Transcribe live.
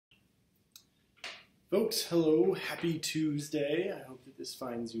Folks, hello, happy Tuesday. I hope that this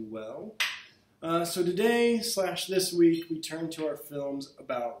finds you well. So today / this week, we turn to our films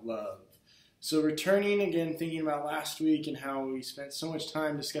about love. So returning again, thinking about last week and how we spent so much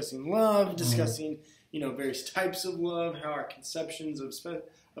time discussing love, discussing various types of love, how our conceptions of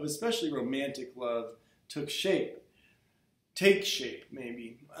especially romantic love take shape.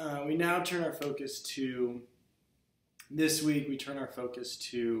 We now turn our focus to this week. We turn our focus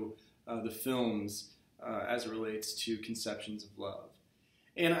to the films. As it relates to conceptions of love.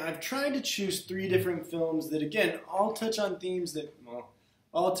 And I've tried to choose 3 different films that, again, all touch on themes that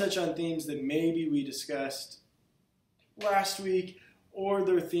maybe we discussed last week, or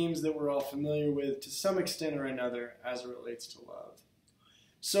they're themes that we're all familiar with to some extent or another as it relates to love.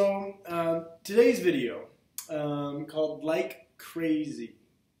 So today's video, called Like Crazy.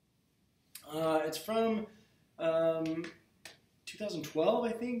 It's from 2012,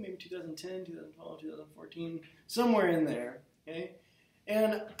 I think, maybe 2010, 2012, 2014, somewhere in there, okay?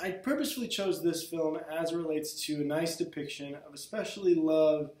 And I purposefully chose this film as it relates to a nice depiction of especially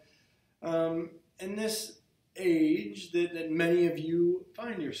love in this age that many of you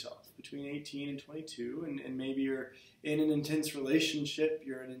find yourself, between 18 and 22, and maybe you're in an intense relationship,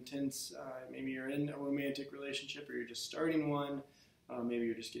 maybe you're in a romantic relationship, or you're just starting one, maybe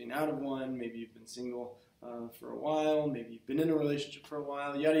you're just getting out of one, maybe you've been single for a while, maybe you've been in a relationship for a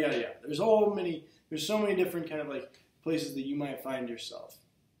while, yada yada yada. There's so many different kind of like places that you might find yourself.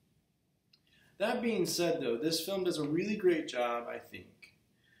 That being said, though, this film does a really great job, I think,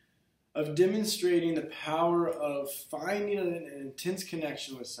 of demonstrating the power of finding an intense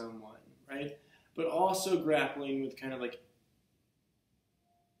connection with someone, right? But also grappling with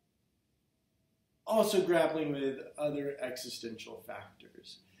with other existential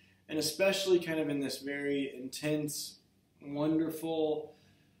factors. And especially kind of in this very intense, wonderful,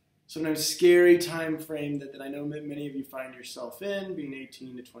 sometimes scary time frame that I know many of you find yourself in, being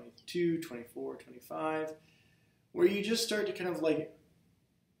 18 to 22, 24, 25, where you just start to kind of like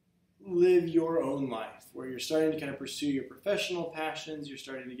live your own life, where you're starting to kind of pursue your professional passions, you're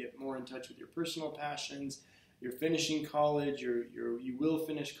starting to get more in touch with your personal passions, you're finishing college, you will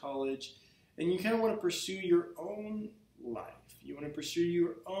finish college, and you kind of want to pursue your own life. You want to pursue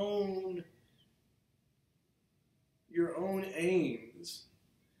your own aims,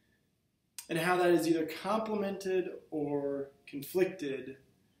 and how that is either complemented or conflicted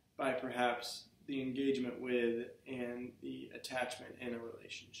by perhaps the engagement with and the attachment in a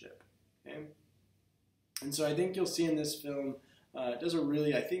relationship. Okay? And so I think you'll see in this film, it does a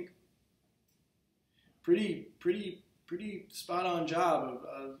really, I think, pretty spot on job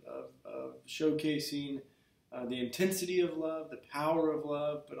of showcasing the intensity of love, the power of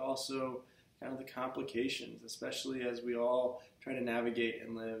love, but also kind of the complications, especially as we all try to navigate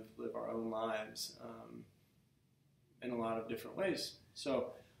and live our own lives in a lot of different ways.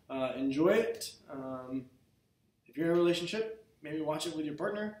 So enjoy it. If you're in a relationship, maybe watch it with your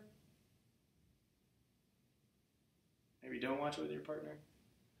partner. Maybe don't watch it with your partner.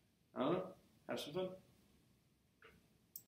 I don't know. Have some fun.